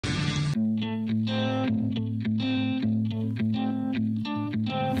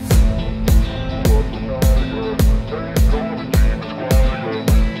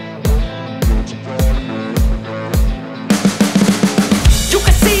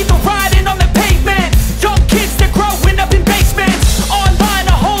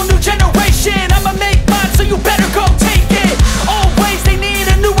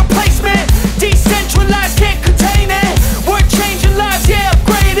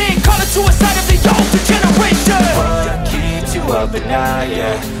at night,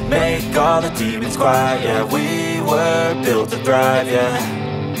 yeah. Make all the demons quiet, yeah. We were built to thrive, yeah.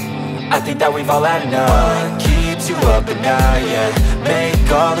 I think that we've all had enough. What keeps you up at night, yeah.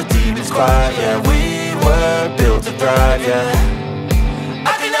 Make all the demons quiet, yeah. We were built to thrive, yeah.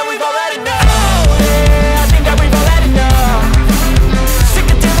 I think that we've all had enough, yeah. I think that we've all had enough. Sick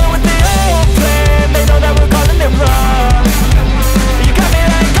of dealing with the old plan. They know that we're calling it wrong. You got me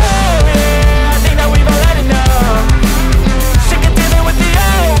like, oh yeah. I think that we've all had enough. Sick of dealing with the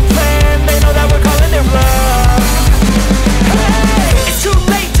old plan. They know that we're calling it wrong. Hey, it's too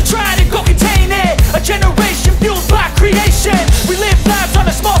late to try to go contain it. A generation fueled by creation. We live lives on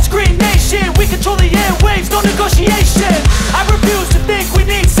a small screen nation. We control the airwaves, no negotiation. I refuse to think we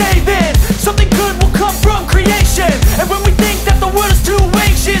need saving. Something good will come from creation. And when we think that the world is too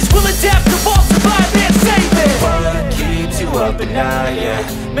anxious, we'll adapt, evolve, survive and save it. What keeps you up at night, yeah.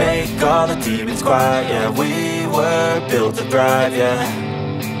 Make all the demons quiet, yeah. We were built to thrive, yeah.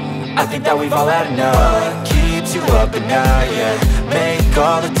 I think that we've all had enough. What keeps you up at night, yeah. Make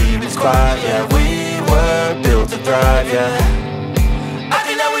all the demons quiet, yeah. We were built to thrive, yeah. I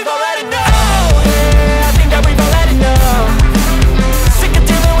think that we've all had enough, yeah. I think that we've all had enough. Sick of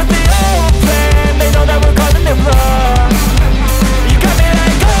dealing with the old plan. They know that we're calling it wrong. You got me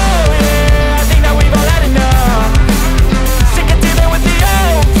like, oh yeah. I think that we've all had enough. Sick of dealing with the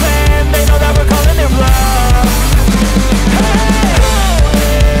old plan. They know that we're calling it wrong. Hey, oh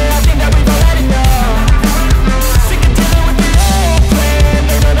yeah. I think that we've all had enough. Sick of dealing with the old plan.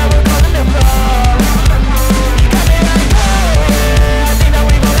 They know that we're calling it wrong. You got me like, oh yeah. I think that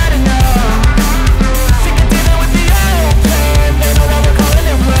we've all had enough. Sick of dealing with the old plan. They know that we're calling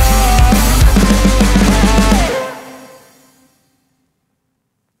it wrong.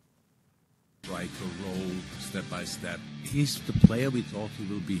 Striker role, step by step. He's the player we thought he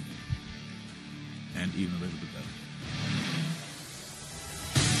will be, and even a little bit better.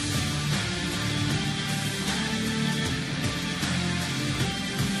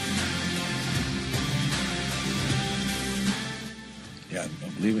 Yeah,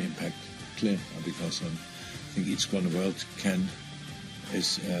 unbelievable impact, clear, because I think each squad in the world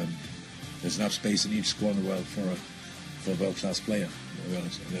there's enough space in each squad in the world for a world-class player.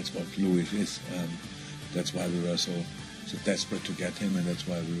 And that's what Luis is. That's why we were so desperate to get him, and that's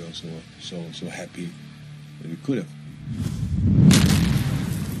why we were so happy that we could have.